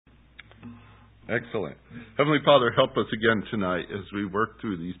Excellent. Heavenly Father, help us again tonight as we work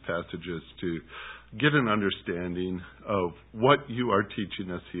through these passages to get an understanding of what you are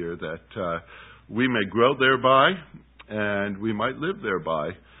teaching us here, that we may grow thereby and we might live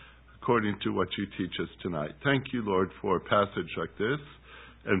thereby according to what you teach us tonight. Thank you, Lord, for a passage like this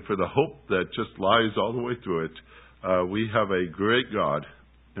and for the hope that just lies all the way through it. We have a great God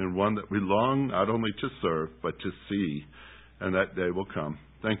and one that we long not only to serve but to see, and that day will come.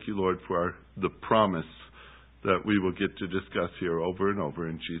 Thank you, Lord, for the promise that we will get to discuss here over and over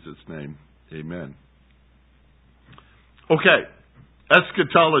in Jesus' name. Amen. Okay.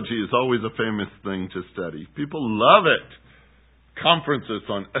 Eschatology is always a famous thing to study. People love it. Conferences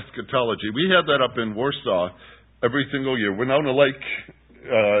on eschatology. We had that up in Warsaw every single year. Winona Lake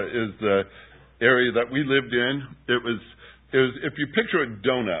is the area that we lived in. It was if you picture a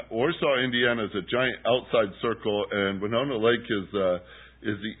donut, Warsaw, Indiana is a giant outside circle, and Winona Lake is the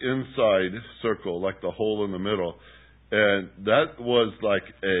inside circle, like the hole in the middle. And that was like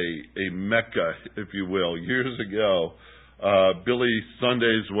a mecca, if you will, years ago. Billy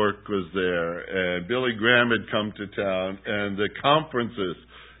Sunday's work was there, and Billy Graham had come to town, and the conferences,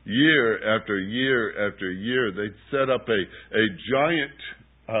 year after year after year, they'd set up a giant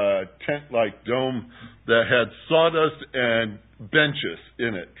tent-like dome that had sawdust and benches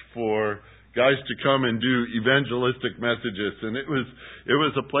in it for guys to come and do evangelistic messages. And it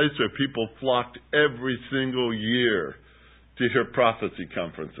was a place where people flocked every single year to hear prophecy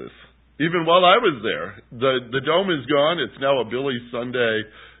conferences. Even while I was there, the dome is gone. It's now a Billy Sunday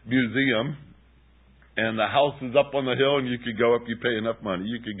museum. And the house is up on the hill, and you could go up. You pay enough money.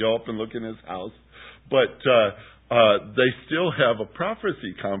 You could go up and look in his house. But they still have a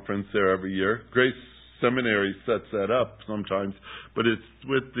prophecy conference there every year. Grace Seminary sets that up sometimes. But it's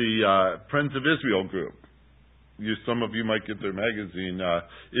with the Friends of Israel group. Some of you might get their magazine,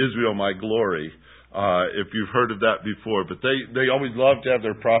 Israel My Glory, if you've heard of that before. But they always love to have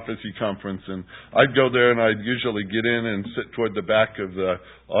their prophecy conference. And I'd go there, and I'd usually get in and sit toward the back of the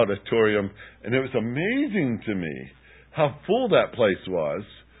auditorium. And it was amazing to me how full that place was.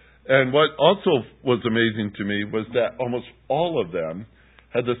 And what also was amazing to me was that almost all of them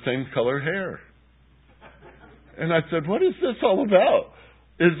had the same color hair. And I said, what is this all about?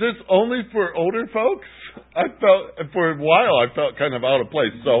 Is this only for older folks? I felt, for a while, I felt kind of out of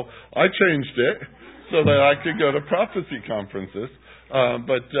place. So I changed it so that I could go to prophecy conferences.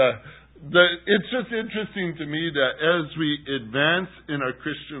 It's just interesting to me that as we advance in our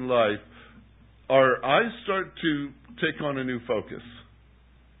Christian life, our eyes start to take on a new focus.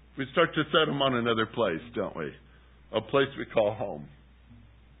 We start to set them on another place, don't we? A place we call home.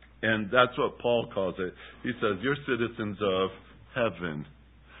 And that's what Paul calls it. He says, you're citizens of heaven.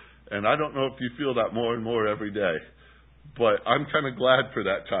 And I don't know if you feel that more and more every day, but I'm kind of glad for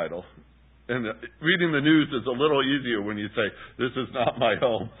that title. And reading the news is a little easier when you say, this is not my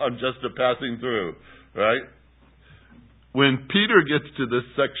home. I'm just a passing through, right? When Peter gets to this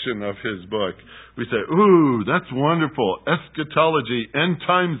section of his book, we say, ooh, that's wonderful. Eschatology, end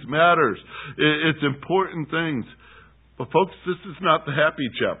times matters. It's important things. But folks, this is not the happy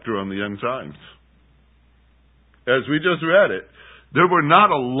chapter on the end times. As we just read it, there were not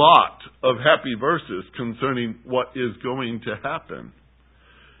a lot of happy verses concerning what is going to happen.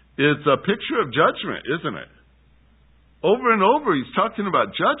 It's a picture of judgment, isn't it? Over and over, he's talking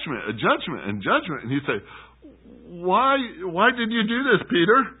about judgment, and judgment. And he said, why did you do this,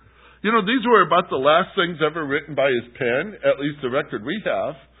 Peter? You know, these were about the last things ever written by his pen, at least the record we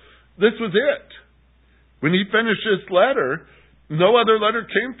have. This was it. When he finished this letter, no other letter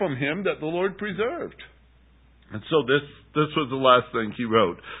came from him that the Lord preserved. And so this was the last thing he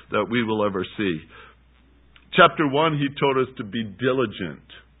wrote that we will ever see. Chapter 1, he told us to be diligent.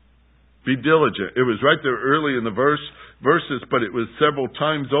 Be diligent. It was right there early in the verses, but it was several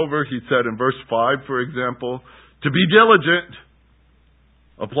times over. He said in verse 5, for example, to be diligent.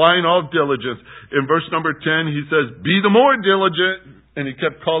 Applying all diligence. In verse number 10, he says, be the more diligent. And he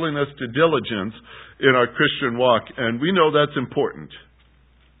kept calling us to diligence in our Christian walk. And we know that's important.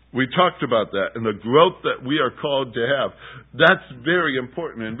 We talked about that and the growth that we are called to have. That's very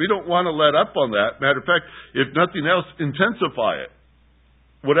important. And we don't want to let up on that. Matter of fact, if nothing else, intensify it.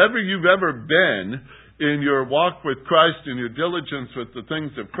 Whatever you've ever been in your walk with Christ, in your diligence with the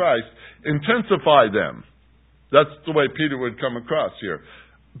things of Christ, intensify them. That's the way Peter would come across here.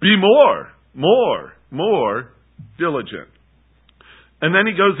 Be more diligent. And then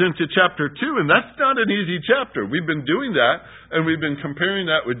he goes into chapter 2, and that's not an easy chapter. We've been doing that, and we've been comparing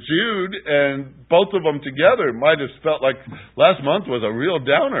that with Jude, and both of them together might have felt like last month was a real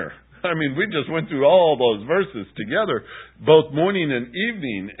downer. I mean, we just went through all those verses together, both morning and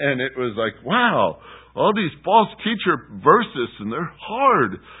evening, and it was like, wow, all these false teacher verses, and they're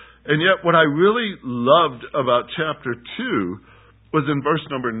hard. And yet what I really loved about chapter 2 was in verse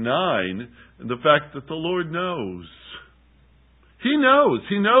number 9, the fact that the Lord knows. He knows.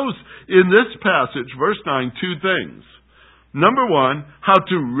 He knows in this passage, verse 9, two things. Number one, how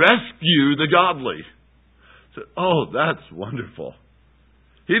to rescue the godly. So, oh, that's wonderful.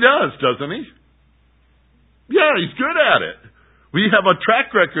 He does, doesn't he? Yeah, he's good at it. We have a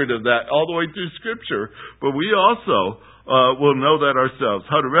track record of that all the way through Scripture, but we also will know that ourselves.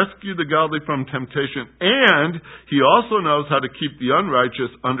 How to rescue the godly from temptation, and he also knows how to keep the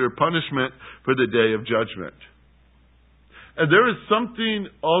unrighteous under punishment for the day of judgment. And there is something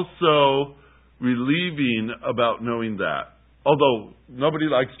also relieving about knowing that, although nobody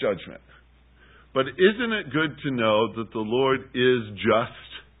likes judgment. But isn't it good to know that the Lord is just?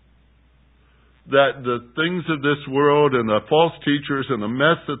 That the things of this world and the false teachers and the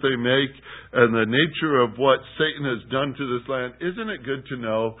mess that they make and the nature of what Satan has done to this land, isn't it good to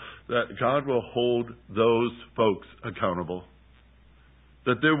know that God will hold those folks accountable?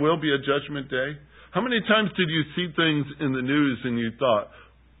 That there will be a judgment day? How many times did you see things in the news and you thought,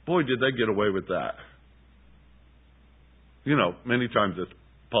 boy, did they get away with that? You know, many times it's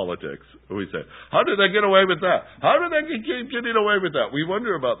politics. We say, how did they get away with that? How did they keep getting away with that? We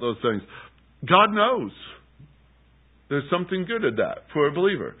wonder about those things. God knows. There's something good in that for a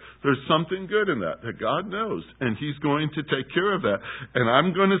believer. There's something good in that God knows. And He's going to take care of that. And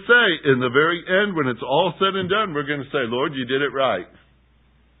I'm going to say, in the very end, when it's all said and done, we're going to say, Lord, you did it right.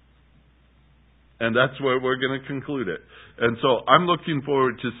 And that's where we're going to conclude it. And so I'm looking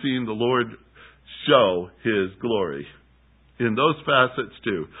forward to seeing the Lord show His glory in those facets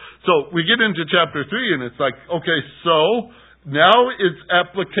too. So we get into chapter 3 and it's like, okay, so now it's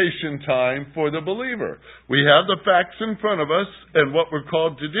application time for the believer. We have the facts in front of us and what we're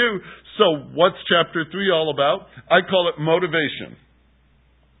called to do. So what's chapter 3 all about? I call it motivation.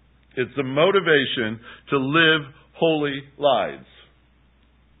 It's the motivation to live holy lives.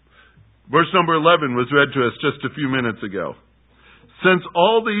 Verse number 11 was read to us just a few minutes ago. Since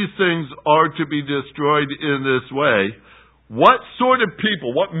all these things are to be destroyed in this way, what sort of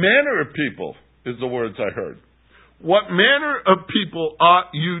people, what manner of people is the words I heard. What manner of people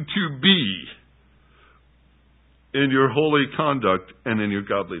ought you to be in your holy conduct and in your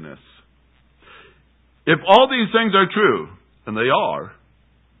godliness? If all these things are true, and they are,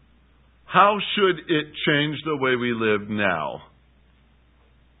 how should it change the way we live now?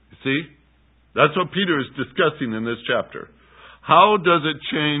 You see? That's what Peter is discussing in this chapter. How does it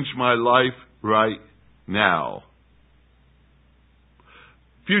change my life right now?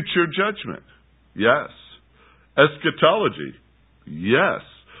 Future judgment. Yes. Eschatology. Yes.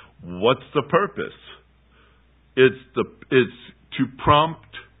 What's the purpose? It's to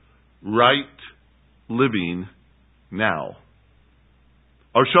prompt right living now.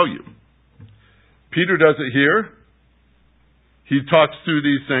 I'll show you. Peter does it here. He talks through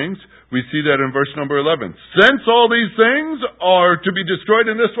these things. We see that in verse number 11. Since all these things are to be destroyed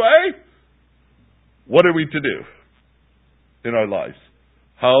in this way, what are we to do in our lives?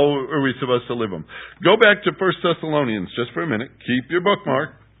 How are we supposed to live them? Go back to 1 Thessalonians just for a minute. Keep your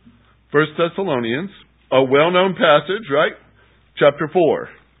bookmark. 1 Thessalonians, a well-known passage, right? Chapter 4.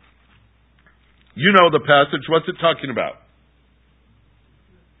 You know the passage. What's it talking about?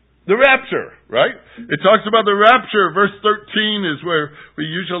 The rapture, right? It talks about the rapture. Verse 13 is where we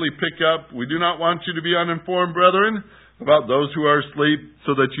usually pick up. We do not want you to be uninformed, brethren, about those who are asleep,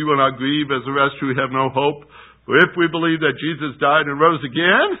 so that you will not grieve as the rest who have no hope. For if we believe that Jesus died and rose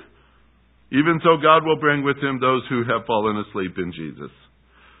again, even so God will bring with Him those who have fallen asleep in Jesus.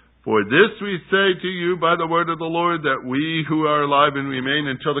 For this we say to you by the word of the Lord, that we who are alive and remain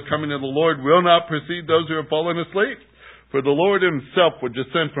until the coming of the Lord will not precede those who have fallen asleep. For the Lord Himself will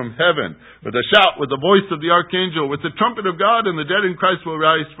descend from heaven with a shout, with the voice of the archangel, with the trumpet of God, and the dead in Christ will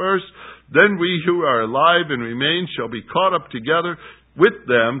rise first. Then we who are alive and remain shall be caught up together with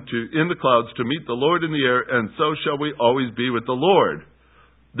them in the clouds to meet the Lord in the air, and so shall we always be with the Lord.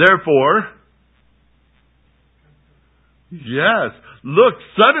 Therefore, yes, look,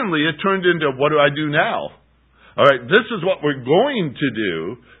 suddenly it turned into, what do I do now? All right, this is what we're going to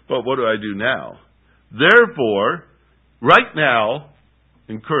do, but what do I do now? Therefore, right now,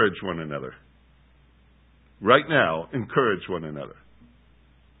 encourage one another. Right now, encourage one another.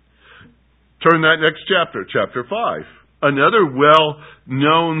 Turn that next chapter, chapter 5. Another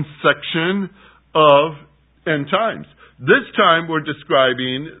well-known section of end times. This time we're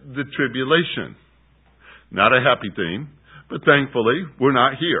describing the tribulation. Not a happy thing, but thankfully we're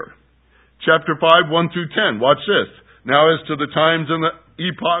not here. chapter 5, 1 through 10. Watch this. Now as to the times and the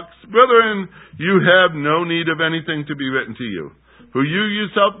epochs, brethren, you have no need of anything to be written to you. For you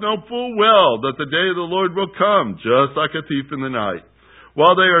yourself know full well that the day of the Lord will come, just like a thief in the night.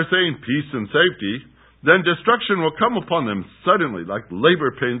 While they are saying peace and safety, then destruction will come upon them suddenly, like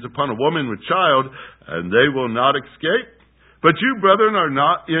labor pains upon a woman with child, and they will not escape. But you, brethren, are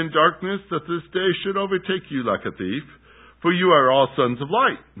not in darkness, that this day should overtake you like a thief. For you are all sons of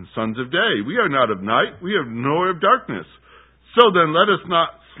light and sons of day. We are not of night, we are nor of darkness. So then let us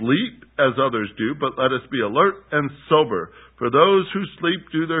not sleep as others do, but let us be alert and sober. For those who sleep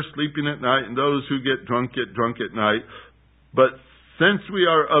do their sleeping at night, and those who get drunk at night. But since we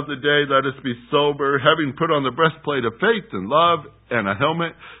are of the day, let us be sober, having put on the breastplate of faith and love, and a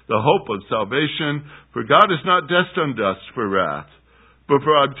helmet, the hope of salvation. For God is not destined us for wrath, but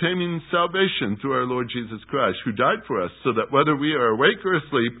for obtaining salvation through our Lord Jesus Christ, who died for us, so that whether we are awake or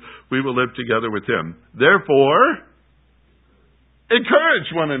asleep, we will live together with Him. Therefore, encourage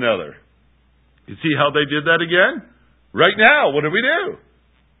one another. You see how they did that again? Right now, what do?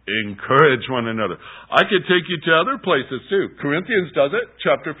 Encourage one another. I could take you to other places too. Corinthians does it,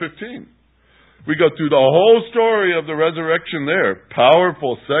 chapter 15. We go through the whole story of the resurrection there.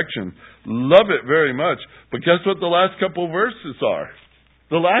 Powerful section. Love it very much. But guess what the last couple verses are?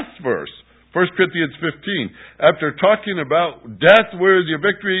 The last verse, 1 Corinthians 15. After talking about death, where is your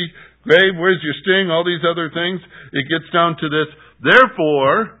victory? Grave, where's your sting? All these other things. It gets down to this.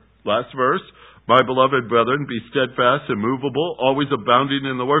 Therefore, last verse, my beloved brethren, be steadfast, immovable, always abounding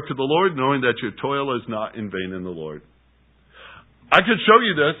in the work of the Lord, knowing that your toil is not in vain in the Lord. I could show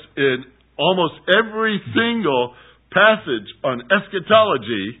you this in almost every single passage on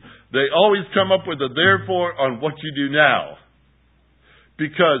eschatology. They always come up with a therefore on what you do now.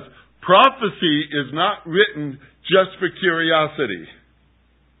 Because prophecy is not written just for curiosity.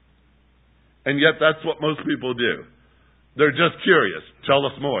 And yet that's what most people do. They're just curious. Tell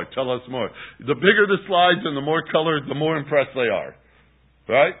us more. Tell us more. The bigger the slides and the more colored, the more impressed they are.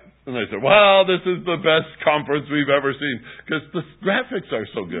 Right? And they say, wow, this is the best conference we've ever seen. Because the graphics are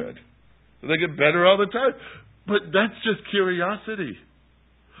so good. They get better all the time. But that's just curiosity.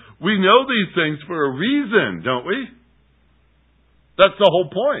 We know these things for a reason, don't we? That's the whole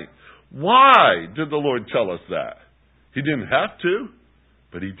point. Why did the Lord tell us that? He didn't have to.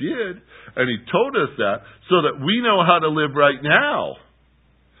 But He did. And He told us that so that we know how to live right now.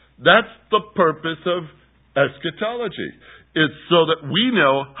 That's the purpose of eschatology. It's so that we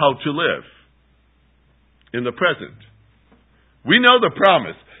know how to live in the present. We know the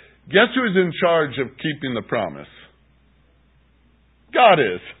promise. Guess who's in charge of keeping the promise? God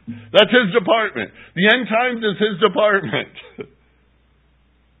is. That's His department. The end times is His department.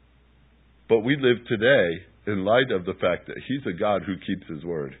 But we live today in light of the fact that He's a God who keeps His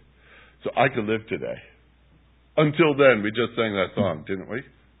word. So I can live today. Until then, we just sang that song, didn't we?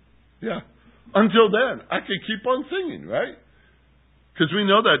 Yeah. Until then, I can keep on singing, right? Because we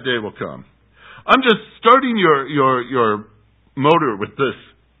know that day will come. I'm just starting your motor with this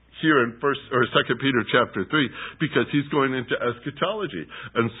here in 2 Peter chapter 3, because he's going into eschatology.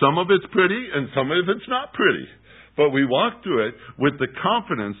 And some of it's pretty, and some of it's not pretty. But we walk through it with the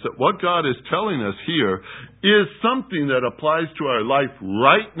confidence that what God is telling us here is something that applies to our life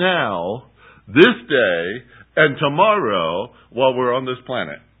right now, this day, and tomorrow while we're on this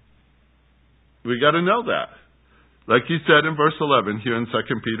planet. We got to know that. Like he said in verse 11 here in 2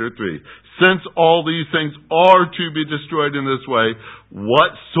 Peter 3, since all these things are to be destroyed in this way,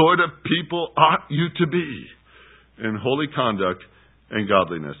 what sort of people ought you to be in holy conduct and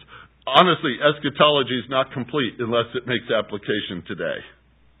godliness? Honestly, eschatology is not complete unless it makes application today.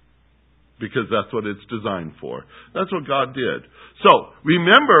 Because that's what it's designed for. That's what God did. So,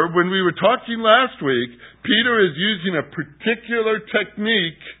 remember when we were talking last week, Peter is using a particular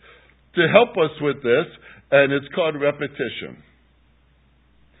technique to help us with this, and it's called repetition.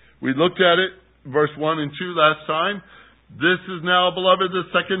 We looked at it, verse 1 and 2 last time. This is now, beloved, the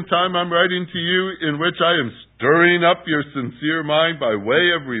second time I'm writing to you, in which I am stirring up your sincere mind by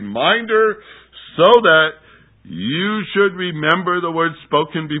way of reminder, so that you should remember the words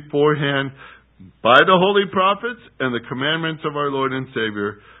spoken beforehand by the holy prophets and the commandments of our Lord and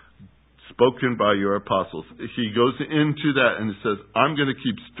Savior, spoken by your apostles. He goes into that and says, I'm going to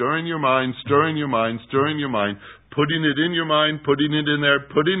keep stirring your mind, stirring your mind, stirring your mind, putting it in your mind, putting it in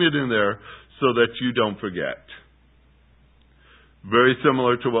there, so that you don't forget. Very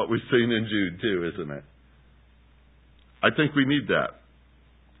similar to what we've seen in Jude too, isn't it? I think we need that.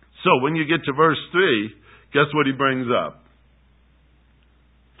 So when you get to verse 3, guess what he brings up?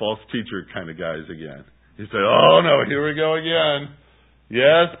 False teacher kind of guys again. He said, oh no, here we go again.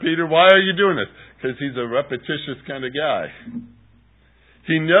 Yes, Peter, why are you doing this? Because he's a repetitious kind of guy.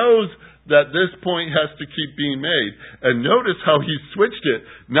 He knows that this point has to keep being made. And notice how he switched it,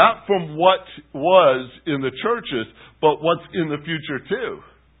 not from what was in the churches, but what's in the future too.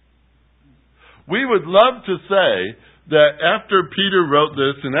 We would love to say that after Peter wrote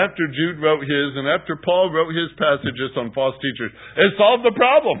this, and after Jude wrote his, and after Paul wrote his passages on false teachers, it solved the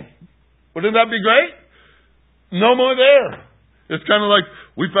problem. Wouldn't that be great? No more there. It's kind of like,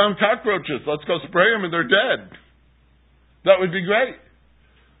 we found cockroaches, let's go spray them and they're dead. That would be great.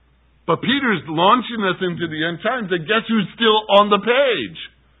 But Peter's launching us into the end times, and guess who's still on the page?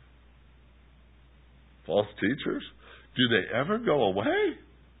 False teachers? Do they ever go away?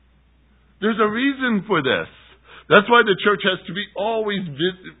 There's a reason for this. That's why the church has to be always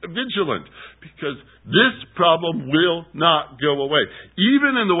vigilant, because this problem will not go away.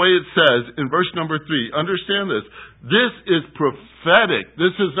 Even in the way it says in verse number 3, understand this. This is prophetic.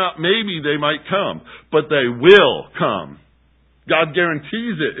 This is not maybe they might come, but they will come. God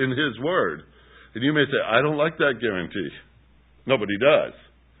guarantees it in His Word. And you may say, I don't like that guarantee. Nobody does.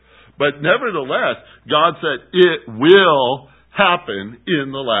 But nevertheless, God said it will happen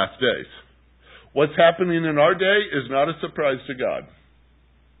in the last days. What's happening in our day is not a surprise to God.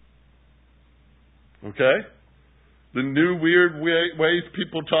 Okay? The new weird ways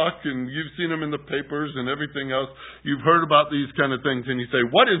people talk, and you've seen them in the papers and everything else. You've heard about these kind of things, and you say,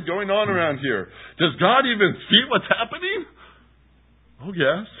 what is going on around here? Does God even see what's happening? Oh,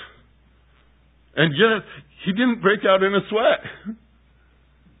 yes. And yet, He didn't break out in a sweat.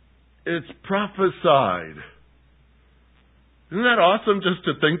 It's prophesied. Isn't that awesome just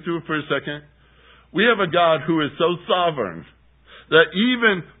to think through for a second? We have a God who is so sovereign that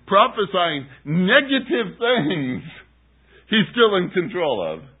even prophesying negative things, He's still in control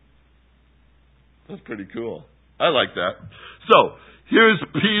of. That's pretty cool. I like that. So, here's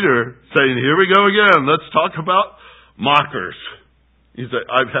Peter saying, here we go again. Let's talk about mockers. He said,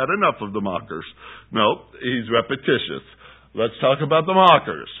 I've had enough of the mockers. No, he's repetitious. Let's talk about the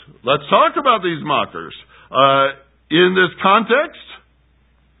mockers. Let's talk about these mockers. In this context,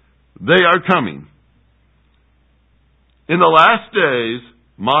 they are coming. In the last days,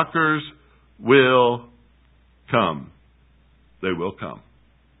 mockers will come. They will come.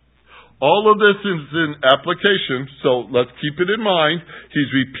 All of this is in application, so let's keep it in mind.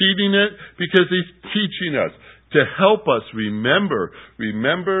 He's repeating it because He's teaching us to help us remember.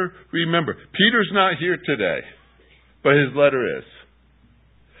 Peter's not here today, but his letter is.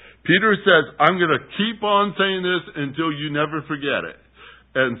 Peter says, I'm going to keep on saying this until you never forget it.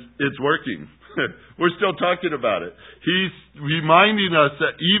 And it's working. We're still talking about it. He's reminding us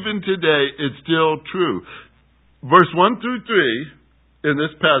that even today it's still true. Verse 1 through 3 in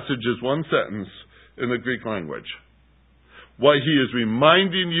this passage is one sentence in the Greek language. What he is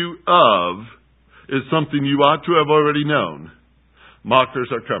reminding you of is something you ought to have already known. Mockers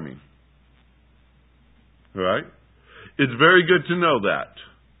are coming. All right? It's very good to know that.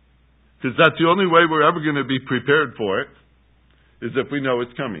 Because that's the only way we're ever going to be prepared for it, is if we know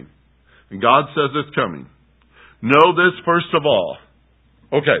it's coming. And God says it's coming. Know this first of all.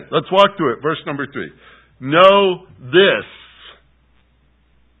 Okay, let's walk through it. Verse number 3. Know this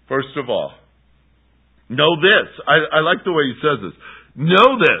first of all. Know this. I like the way he says this.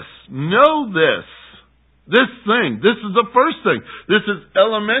 Know this. Know this. This thing. This is the first thing. This is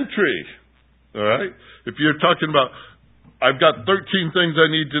elementary. All right? If you're talking about, I've got 13 things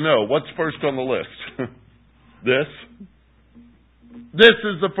I need to know. What's first on the list? This. This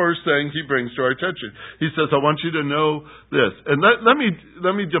is the first thing he brings to our attention. He says, I want you to know this. And let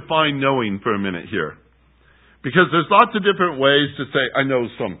me define knowing for a minute here. Because there's lots of different ways to say, I know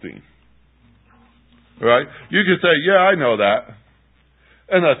something. All right? You can say, yeah, I know that.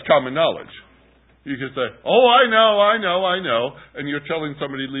 And that's common knowledge. You can say, oh, I know. And you're telling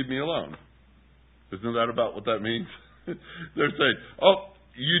somebody, leave me alone. Isn't that about what that means? They're saying, oh,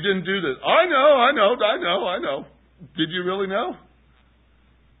 you didn't do this. I know. Did you really know?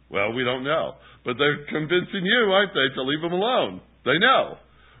 Well, we don't know. But they're convincing you, aren't they, to leave them alone. They know.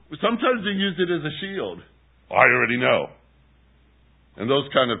 Sometimes they use it as a shield. I already know. And those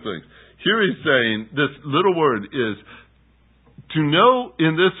kind of things. Here he's saying, this little word is, to know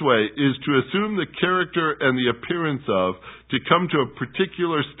in this way is to assume the character and the appearance of, to come to a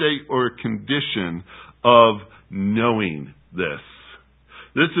particular state or condition of knowing this.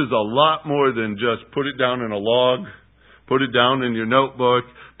 This is a lot more than just put it down in a log, put it down in your notebook,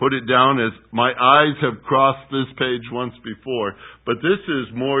 put it down as my eyes have crossed this page once before. But this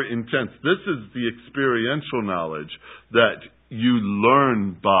is more intense. This is the experiential knowledge that you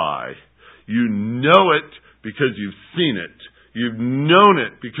learn by. You know it because you've seen it. You've known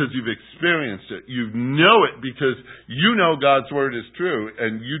it because you've experienced it. You know it because you know God's Word is true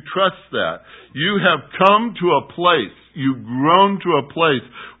and you trust that. You have come to a place, you've grown to a place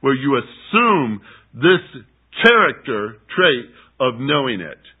where you assume this character trait of knowing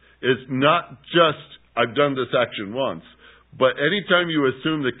it. It's not just, I've done this action once, but anytime you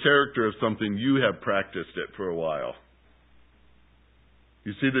assume the character of something, you have practiced it for a while.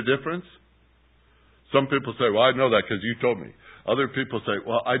 You see the difference? Some people say, well, I know that because you told me. Other people say,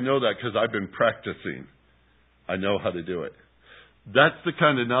 well, I know that because I've been practicing. I know how to do it. That's the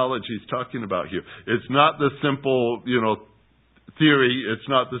kind of knowledge he's talking about here. It's not the simple, theory. It's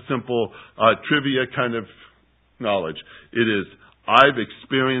not the simple trivia kind of knowledge. It is, I've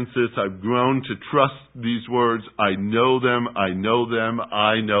experienced this. I've grown to trust these words. I know them. I know them.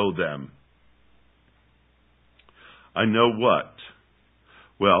 I know them. I know what?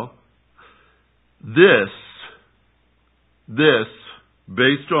 Well, This,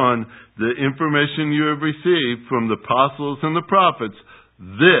 based on the information you have received from the apostles and the prophets,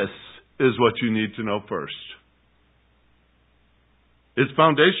 this is what you need to know first. It's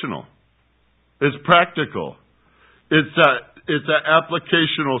foundational. It's practical. It's an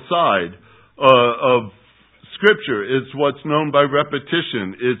applicational side of Scripture. It's what's known by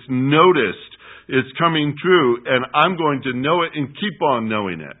repetition. It's noticed. It's coming true. And I'm going to know it and keep on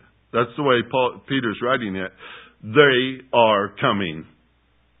knowing it. That's the way Peter's writing it. They are coming.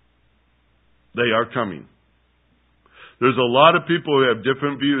 They are coming. There's a lot of people who have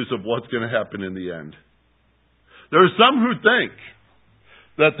different views of what's going to happen in the end. There are some who think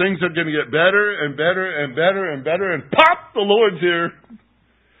that things are going to get better and better and better and better, and pop, the Lord's here.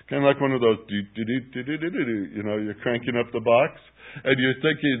 Kind of like one of those, you're cranking up the box, and you're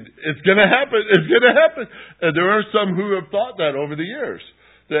thinking, it's going to happen, it's going to happen. And there are some who have thought that over the years.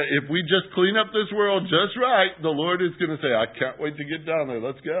 That if we just clean up this world just right, the Lord is going to say, I can't wait to get down there.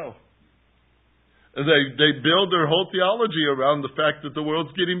 Let's go. And they build their whole theology around the fact that the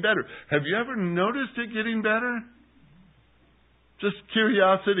world's getting better. Have you ever noticed it getting better? Just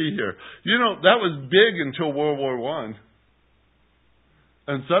curiosity here. That was big until World War I.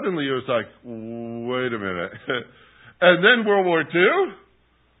 And suddenly it was like, wait a minute. And then World War II?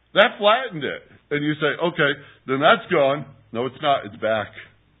 That flattened it. And you say, okay, then that's gone. No, it's not. It's back.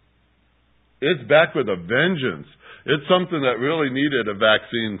 It's back with a vengeance. It's something that really needed a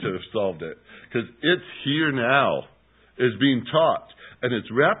vaccine to have solved it. Because it's here now. It's being taught. And it's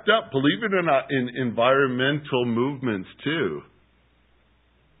wrapped up, believe it or not, in environmental movements too.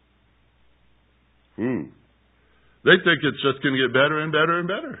 They think it's just going to get better and better and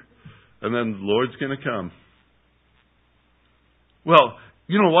better. And then the Lord's going to come. Well,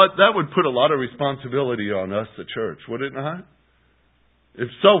 you know what? That would put a lot of responsibility on us, the church, would it not? If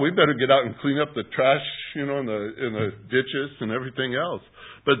so, we better get out and clean up the trash, in the ditches and everything else.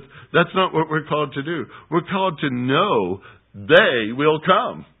 But that's not what we're called to do. We're called to know they will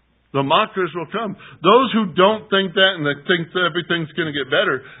come. The mockers will come. Those who don't think that and that think that everything's going to get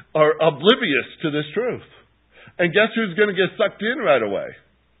better are oblivious to this truth. And guess who's going to get sucked in right away?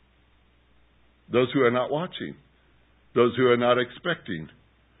 Those who are not watching. Those who are not expecting.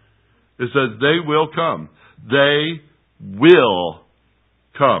 It says they will come. They will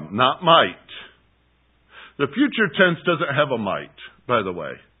come, not might. The future tense doesn't have a might, by the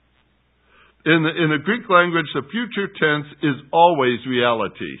way. In the Greek language, the future tense is always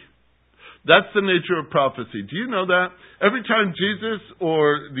reality. That's the nature of prophecy. Do you know that? Every time Jesus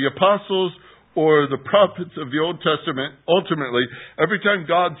or the apostles or the prophets of the Old Testament, ultimately, every time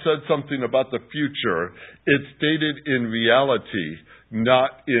God said something about the future, it's stated in reality,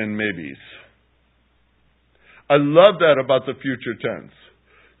 not in maybes. I love that about the future tense.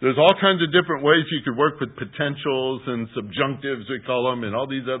 There's all kinds of different ways you could work with potentials and subjunctives, we call them, and all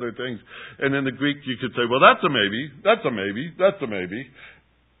these other things. And in the Greek, you could say, well, that's a maybe, that's a maybe, that's a maybe.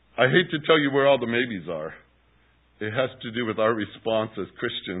 I hate to tell you where all the maybes are. It has to do with our response as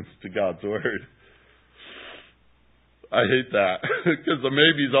Christians to God's Word. I hate that, because the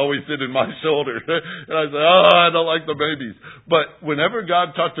maybes always sit in my shoulder. And I say, I don't like the maybes. But whenever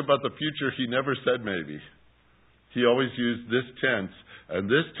God talked about the future, He never said maybe. He always used this tense. And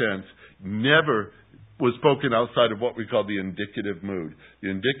this tense never was spoken outside of what we call the indicative mood. The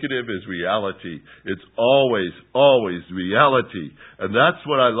indicative is reality. It's always, always reality. And that's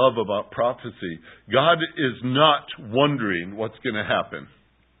what I love about prophecy. God is not wondering what's going to happen.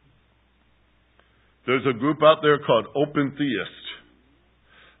 There's a group out there called open theists.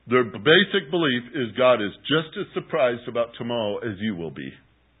 Their basic belief is God is just as surprised about tomorrow as you will be.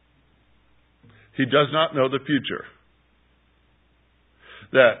 He does not know the future.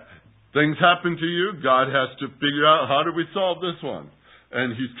 That Things happen to you. God has to figure out, how do we solve this one?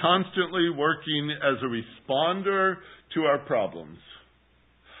 And He's constantly working as a responder to our problems.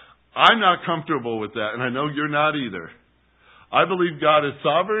 I'm not comfortable with that, and I know you're not either. I believe God is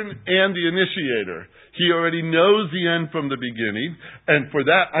sovereign and the initiator. He already knows the end from the beginning, and for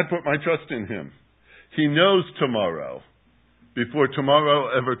that, I put my trust in Him. He knows tomorrow before tomorrow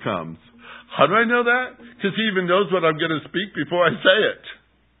ever comes. How do I know that? Because He even knows what I'm going to speak before I say it.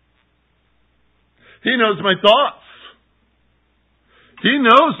 He knows my thoughts. He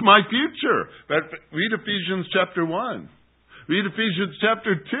knows my future. But read Ephesians chapter 1. Read Ephesians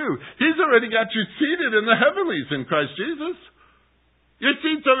chapter 2. He's already got you seated in the heavenlies in Christ Jesus. Your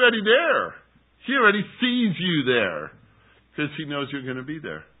seat's already there. He already sees you there because He knows you're going to be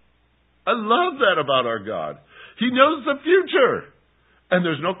there. I love that about our God. He knows the future. And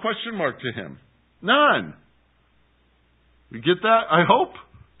there's no question mark to Him. None. You get that? I hope.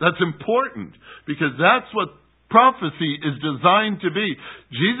 That's important because that's what prophecy is designed to be.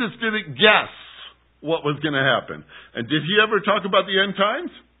 Jesus didn't guess what was going to happen. And did He ever talk about the end times?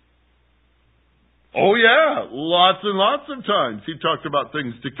 Oh yeah, lots and lots of times He talked about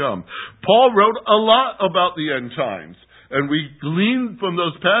things to come. Paul wrote a lot about the end times. And we gleaned from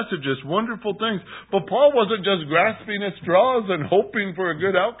those passages wonderful things. But Paul wasn't just grasping at straws and hoping for a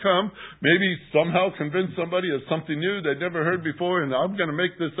good outcome. Maybe somehow convince somebody of something new they'd never heard before, and I'm going to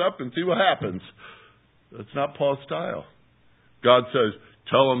make this up and see what happens. That's not Paul's style. God says,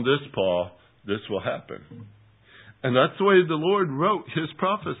 tell them this, Paul, this will happen. And that's the way the Lord wrote His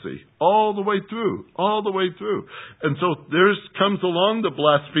prophecy. All the way through. All the way through. And so there comes along the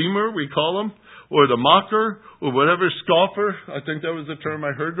blasphemer, we call him, or the mocker, or whatever, scoffer. I think that was the term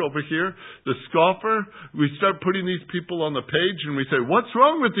I heard over here. The scoffer. We start putting these people on the page and we say, what's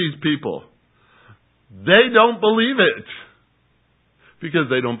wrong with these people? They don't believe it. Because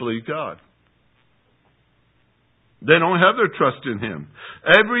they don't believe God. They don't have their trust in Him.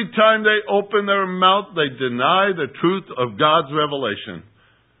 Every time they open their mouth, they deny the truth of God's revelation.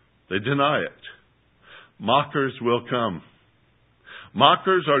 They deny it. Mockers will come.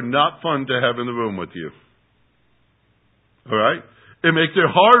 Mockers are not fun to have in the room with you. All right? It makes it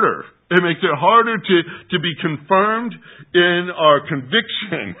harder. It makes it harder to be confirmed in our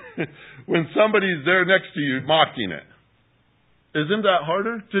conviction when somebody's there next to you mocking it. Isn't that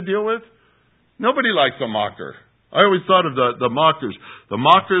harder to deal with? Nobody likes a mocker. I always thought of the mockers. The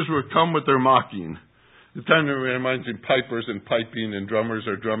mockers would come with their mocking. It kind of reminds me of pipers and piping and drummers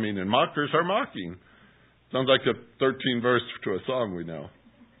are drumming and mockers are mocking. Sounds like a 13 verse to a song we know.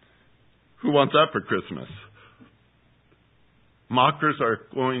 Who wants that for Christmas? Mockers are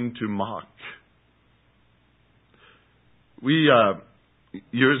going to mock. We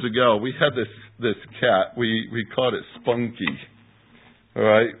years ago we had this cat. We called it Spunky. All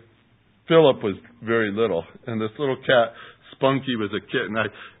right. Philip was very little, and this little cat Spunky was a kitten.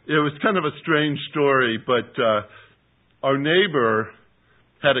 It was kind of a strange story, but our neighbor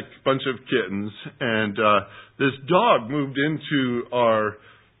had a bunch of kittens, and this dog moved into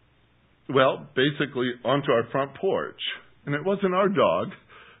basically onto our front porch. And it wasn't our dog.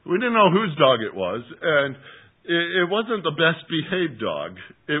 We didn't know whose dog it was, and it wasn't the best behaved dog.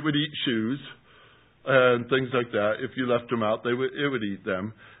 It would eat shoes and things like that. If you left them out, it would eat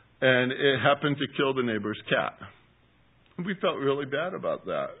them. And it happened to kill the neighbor's cat. We felt really bad about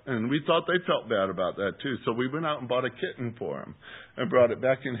that. And we thought they felt bad about that too. So we went out and bought a kitten for him and brought it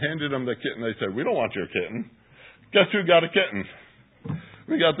back and handed them the kitten. They said, we don't want your kitten. Guess who got a kitten?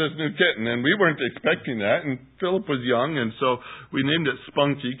 We got this new kitten. And we weren't expecting that. And Philip was young. And so we named it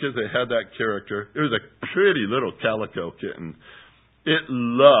Spunky because it had that character. It was a pretty little calico kitten. It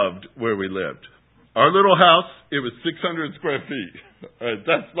loved where we lived. Our little house, it was 600 square feet.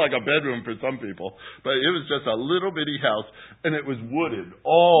 That's like a bedroom for some people. But it was just a little bitty house, and it was wooded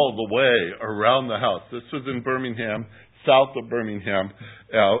all the way around the house. This was in Birmingham, south of Birmingham,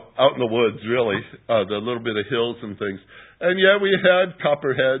 out in the woods, really, the little bit of hills and things. And yeah, we had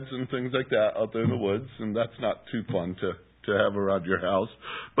copperheads and things like that out there in the woods, and that's not too fun to have around your house.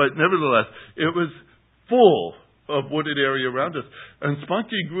 But nevertheless, it was full of wooded area around us. And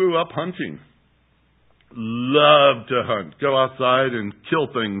Spunky grew up hunting. Loved to hunt, go outside and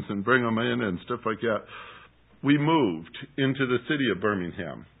kill things and bring them in and stuff like that. We moved into the city of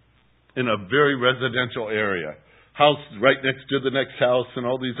Birmingham in a very residential area. House right next to the next house and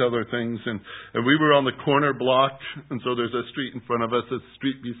all these other things. And we were on the corner block, and so there's a street in front of us, a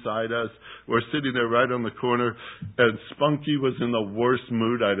street beside us. We're sitting there right on the corner, and Spunky was in the worst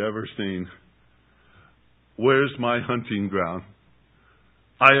mood I'd ever seen. Where's my hunting ground?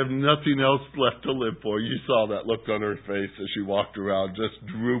 I have nothing else left to live for. You saw that look on her face as she walked around just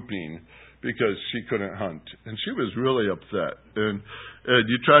drooping because she couldn't hunt. And she was really upset. And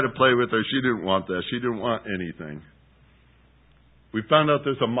you try to play with her. She didn't want that. She didn't want anything. We found out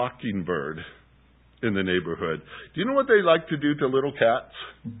there's a mockingbird in the neighborhood. Do you know what they like to do to little cats?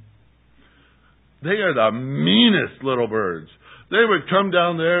 They are the meanest little birds. They would come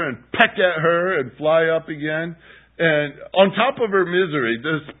down there and peck at her and fly up again. And on top of her misery,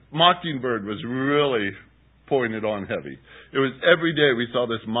 this mockingbird was really pouring it on heavy. It was every day we saw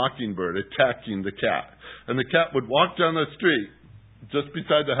this mockingbird attacking the cat. And the cat would walk down the street just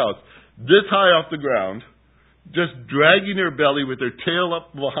beside the house, this high off the ground, just dragging her belly with her tail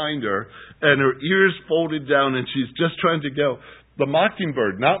up behind her and her ears folded down, and she's just trying to go. The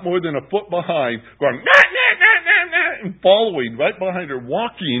mockingbird, not more than a foot behind, going, nah, nah, nah, nah, nah, and following right behind her,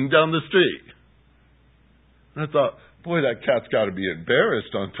 walking down the street. And I thought, boy, that cat's got to be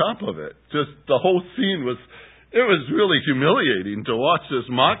embarrassed on top of it. Just the whole scene was really humiliating to watch this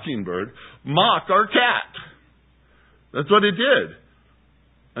mockingbird mock our cat. That's what it did.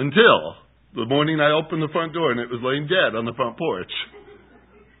 Until the morning I opened the front door and it was laying dead on the front porch.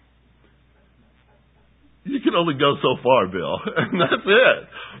 You can only go so far, Bill. And that's it.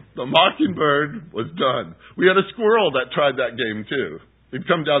 The mockingbird was done. We had a squirrel that tried that game too. He'd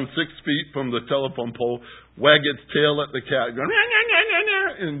come down 6 feet from the telephone pole, wag its tail at the cat, go, nah, nah, nah, nah, nah,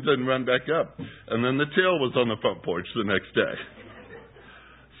 and then run back up. And then the tail was on the front porch the next day.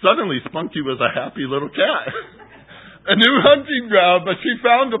 Suddenly, Spunky was a happy little cat. A new hunting ground, but she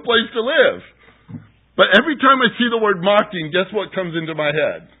found a place to live. But every time I see the word mocking, guess what comes into my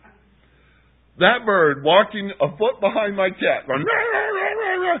head? That bird walking a foot behind my cat, going, rah, rah, rah,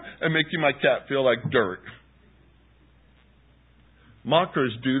 rah, rah, and making my cat feel like dirt.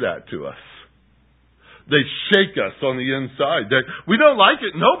 Mockers do that to us. They shake us on the inside. We don't like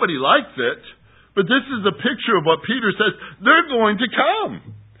it. Nobody likes it. But this is a picture of what Peter says. They're going to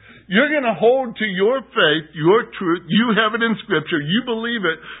come. You're going to hold to your faith, your truth. You have it in Scripture. You believe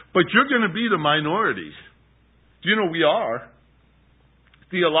it. But you're going to be the minority. Do you know we are?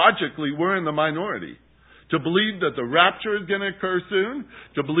 Theologically, we're in the minority. To believe that the rapture is going to occur soon,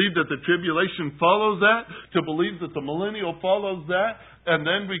 to believe that the tribulation follows that, to believe that the millennial follows that, and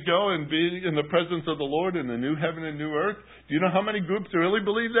then we go and be in the presence of the Lord in the new heaven and new earth. Do you know how many groups really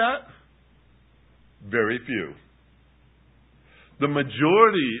believe that? Very few. The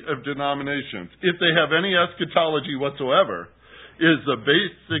majority of denominations, if they have any eschatology whatsoever, is the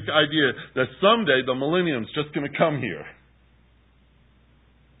basic idea that someday the millennium's just going to come here.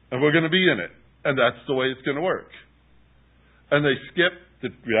 And we're going to be in it. And that's the way it's going to work. And they skip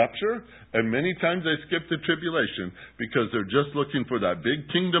the rapture, and many times they skip the tribulation because they're just looking for that big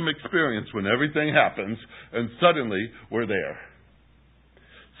kingdom experience when everything happens, and suddenly we're there.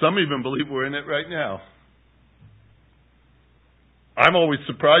 Some even believe we're in it right now. I'm always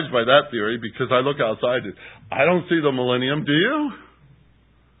surprised by that theory because I look outside and I don't see the millennium. Do you?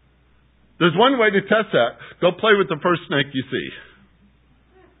 There's one way to test that. Go play with the first snake you see.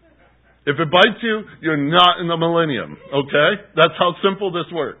 If it bites you, you're not in the millennium, okay? That's how simple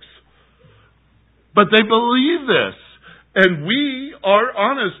this works. But they believe this. And we are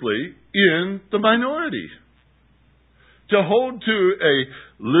honestly in the minority. To hold to a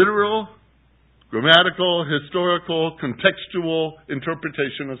literal, grammatical, historical, contextual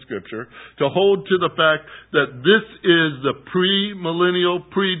interpretation of Scripture, to hold to the fact that this is the pre-millennial,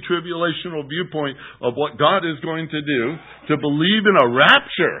 pre-tribulational viewpoint of what God is going to do, to believe in a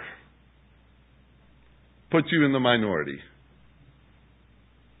rapture, puts you in the minority.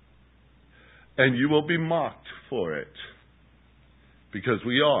 And you will be mocked for it. Because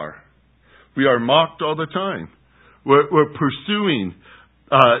we are. We are mocked all the time. We're pursuing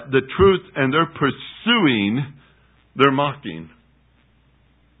the truth, and they're pursuing their mocking.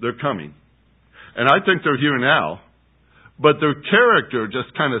 They're coming. And I think they're here now. But their character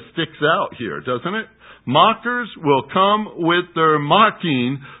just kind of sticks out here, doesn't it? Mockers will come with their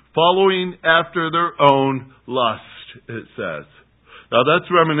mocking, following after their own lust, it says. Now that's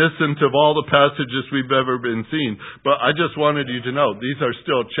reminiscent of all the passages we've ever been seeing, but I just wanted you to know, these are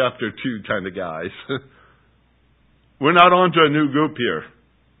still chapter 2 kind of guys. We're not on to a new group here.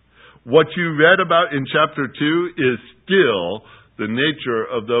 What you read about in chapter 2 is still the nature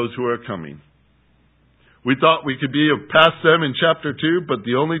of those who are coming. We thought we could be past them in chapter 2, but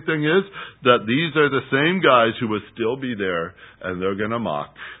the only thing is that these are the same guys who will still be there, and they're going to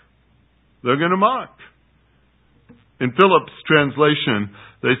mock. They're going to mock. In Philip's translation,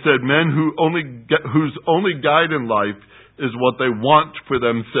 they said men whose only guide in life is what they want for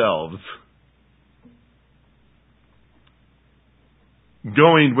themselves.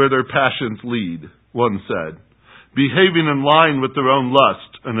 going where their passions lead, one said. Behaving in line with their own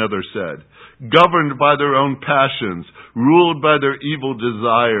lust, another said. Governed by their own passions, ruled by their evil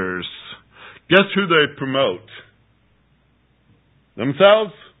desires. Guess who they promote?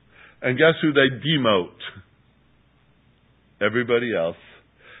 Themselves. And guess who they demote? Everybody else.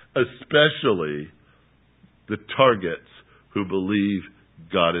 Especially the targets who believe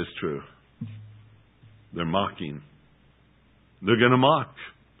God is true. They're mocking. They're going to mock.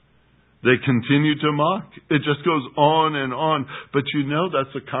 They continue to mock. It just goes on and on. But you know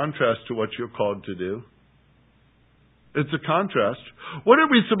that's a contrast to what you're called to do. It's a contrast. What are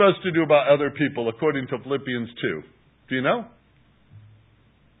we supposed to do about other people according to Philippians 2? Do you know?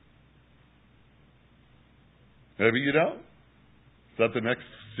 Maybe you don't. Is that the next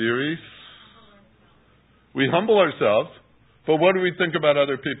series? We humble ourselves, but what do we think about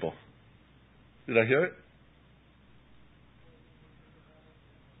other people? Did I hear it?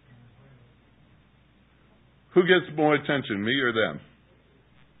 Who gets more attention, me or them?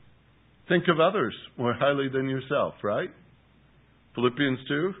 Think of others more highly than yourself, right? Philippians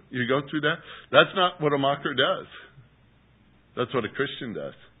 2, you go through that. That's not what a mocker does. That's what a Christian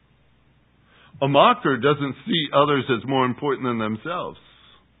does. A mocker doesn't see others as more important than themselves.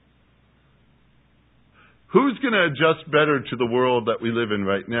 Who's going to adjust better to the world that we live in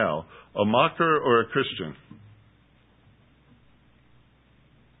right now? A mocker or a Christian?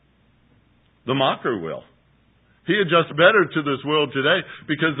 The mocker will. He adjusts better to this world today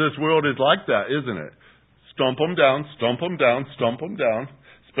because this world is like that, isn't it? Stomp them down, stomp them down, stomp them down,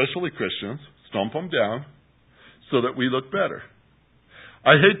 especially Christians, stomp them down so that we look better.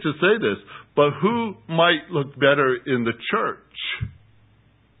 I hate to say this, but who might look better in the church?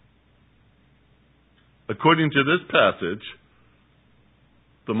 According to this passage,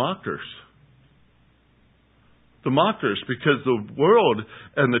 the mockers. The mockers, because the world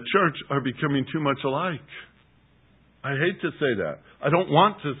and the church are becoming too much alike. I hate to say that. I don't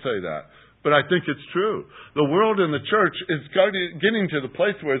want to say that, but I think it's true. The world and the church is getting to the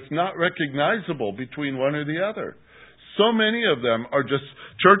place where it's not recognizable between one or the other. So many of them are just,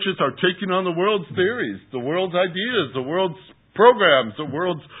 churches are taking on the world's theories, the world's ideas, the world's programs, the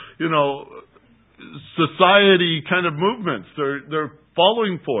world's, society kind of movements. They're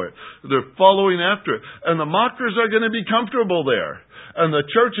following for it. They're following after it. And the mockers are going to be comfortable there. And the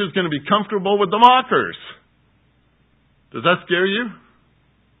church is going to be comfortable with the mockers. Does that scare you?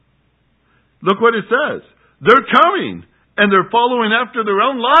 Look what it says. They're coming, and they're following after their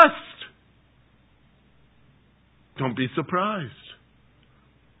own lust. Don't be surprised.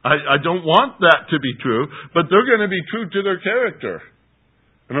 I don't want that to be true, but they're going to be true to their character.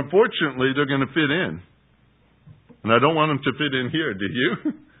 And unfortunately, they're going to fit in. And I don't want them to fit in here, do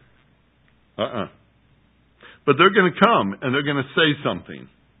you? But they're going to come, and they're going to say something.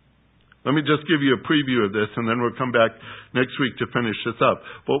 Let me just give you a preview of this, and then we'll come back next week to finish this up.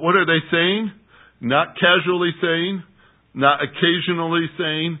 But what are they saying? Not casually saying, not occasionally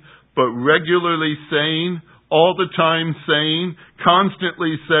saying, but regularly saying, all the time saying,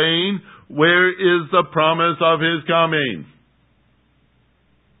 constantly saying, where is the promise of His coming?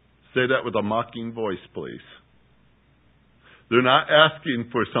 Say that with a mocking voice, please. They're not asking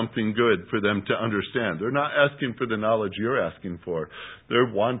for something good for them to understand. They're not asking for the knowledge you're asking for. They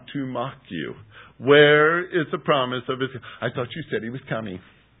want to mock you. Where is the promise of His... I thought you said He was coming.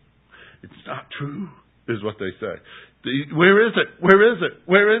 It's not true, is what they say. Where is it? Where is it?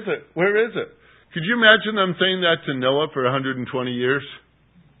 Where is it? Where is it? Could you imagine them saying that to Noah for 120 years?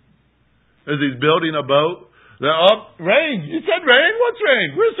 As he's building a boat. Rain. You said rain? What's rain?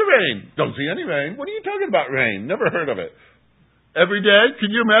 Where's the rain? Don't see any rain. What are you talking about rain? Never heard of it. Every day?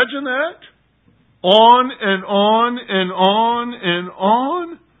 Can you imagine that? On and on and on and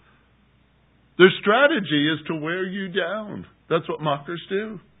on. Their strategy is to wear you down. That's what mockers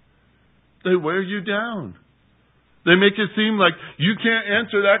do. They wear you down. They make it seem like you can't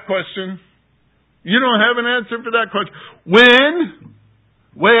answer that question. You don't have an answer for that question. When?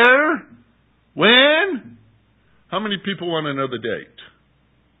 Where? When? How many people want to know the date?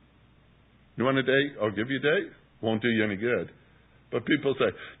 You want a date? I'll give you a date. Won't do you any good. But people say,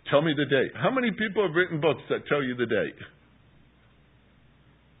 tell me the date. How many people have written books that tell you the date?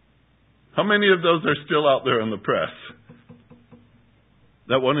 How many of those are still out there in the press?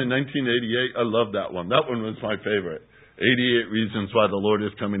 That one in 1988, I love that one. That one was my favorite. 88 Reasons Why the Lord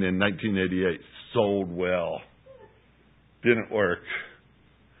is Coming in 1988. Sold well. Didn't work.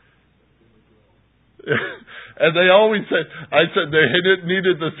 And they always said, I said they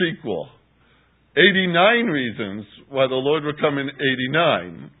needed the sequel. 89 Reasons Why the Lord would come in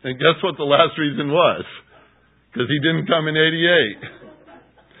 89. And guess what the last reason was? Because He didn't come in 88.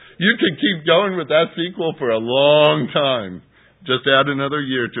 You could keep going with that sequel for a long time. Just add another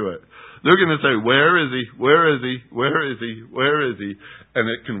year to it. They're going to say, where is he? Where is he? Where is he? Where is he? And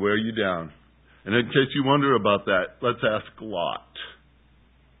it can wear you down. And in case you wonder about that, let's ask Lot.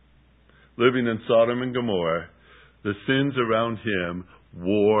 Living in Sodom and Gomorrah, the sins around him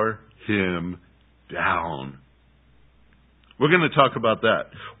wore him down. We're going to talk about that.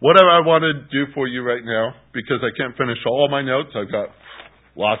 What do I want to do for you right now? Because I can't finish all my notes. I've got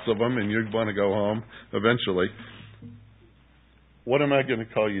lots of them, and you want to go home eventually. What am I going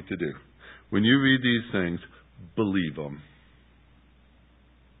to call you to do? When you read these things, believe them.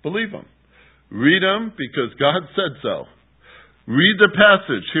 Believe them. Read them because God said so. Read the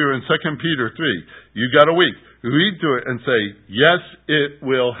passage here in 2 Peter 3. You got a week. Read through it and say, yes, it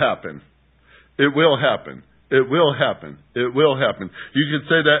will happen. It will happen. It will happen. It will happen. You can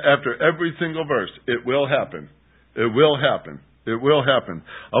say that after every single verse. It will happen. It will happen. It will happen.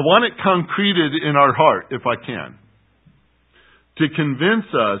 I want it concreted in our heart, if I can, to convince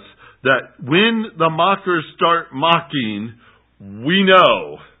us that when the mockers start mocking, we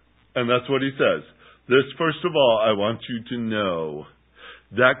know. And that's what he says. This, first of all, I want you to know.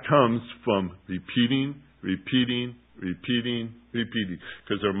 That comes from repeating.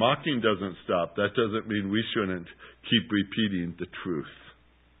 Because their mocking doesn't stop. That doesn't mean we shouldn't keep repeating the truth.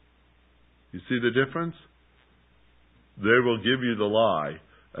 You see the difference? They will give you the lie,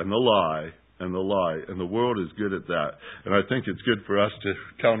 and the lie, and the lie, and the world is good at that. And I think it's good for us to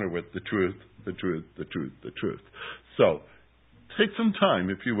counter with the truth, the truth, the truth, the truth. So, take some time,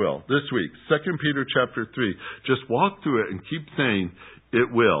 if you will, this week, 2 Peter chapter 3. Just walk through it and keep saying,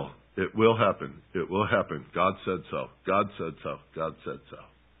 it will. It will happen. It will happen. God said so. God said so. God said so.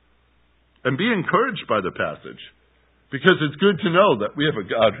 And be encouraged by the passage. Because it's good to know that we have a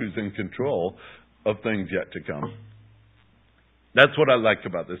God who's in control of things yet to come. That's what I like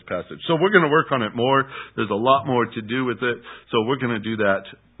about this passage. So we're going to work on it more. There's a lot more to do with it. So we're going to do that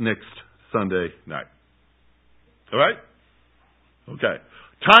next Sunday night. All right? Okay.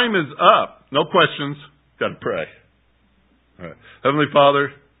 Time is up. No questions. Got to pray. All right. Heavenly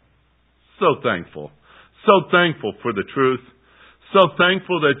Father, so thankful. So thankful for the truth. So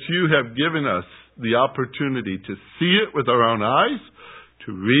thankful that you have given us the opportunity to see it with our own eyes,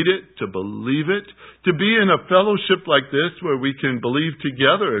 to read it, to believe it, to be in a fellowship like this where we can believe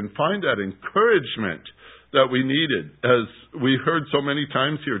together and find that encouragement that we needed. As we heard so many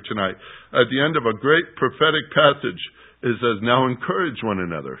times here tonight, at the end of a great prophetic passage, it says, now encourage one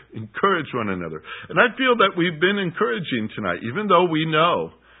another. Encourage one another. And I feel that we've been encouraging tonight, even though we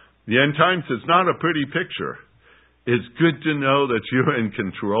know the end times is not a pretty picture. It's good to know that you're in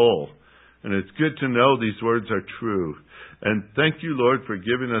control. And it's good to know these words are true. And thank you, Lord, for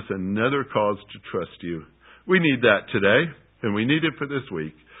giving us another cause to trust you. We need that today, and we need it for this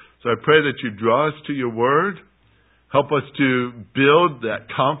week. So I pray that you draw us to your word. Help us to build that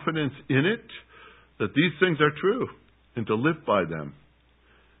confidence in it, that these things are true, and to live by them.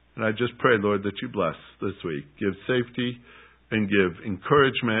 And I just pray, Lord, that you bless this week. Give safety and give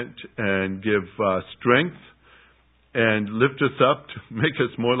encouragement and give strength and lift us up to make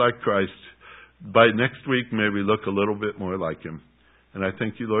us more like Christ. By next week, may we look a little bit more like him. And I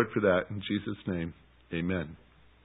thank you, Lord, for that. In Jesus' name, amen.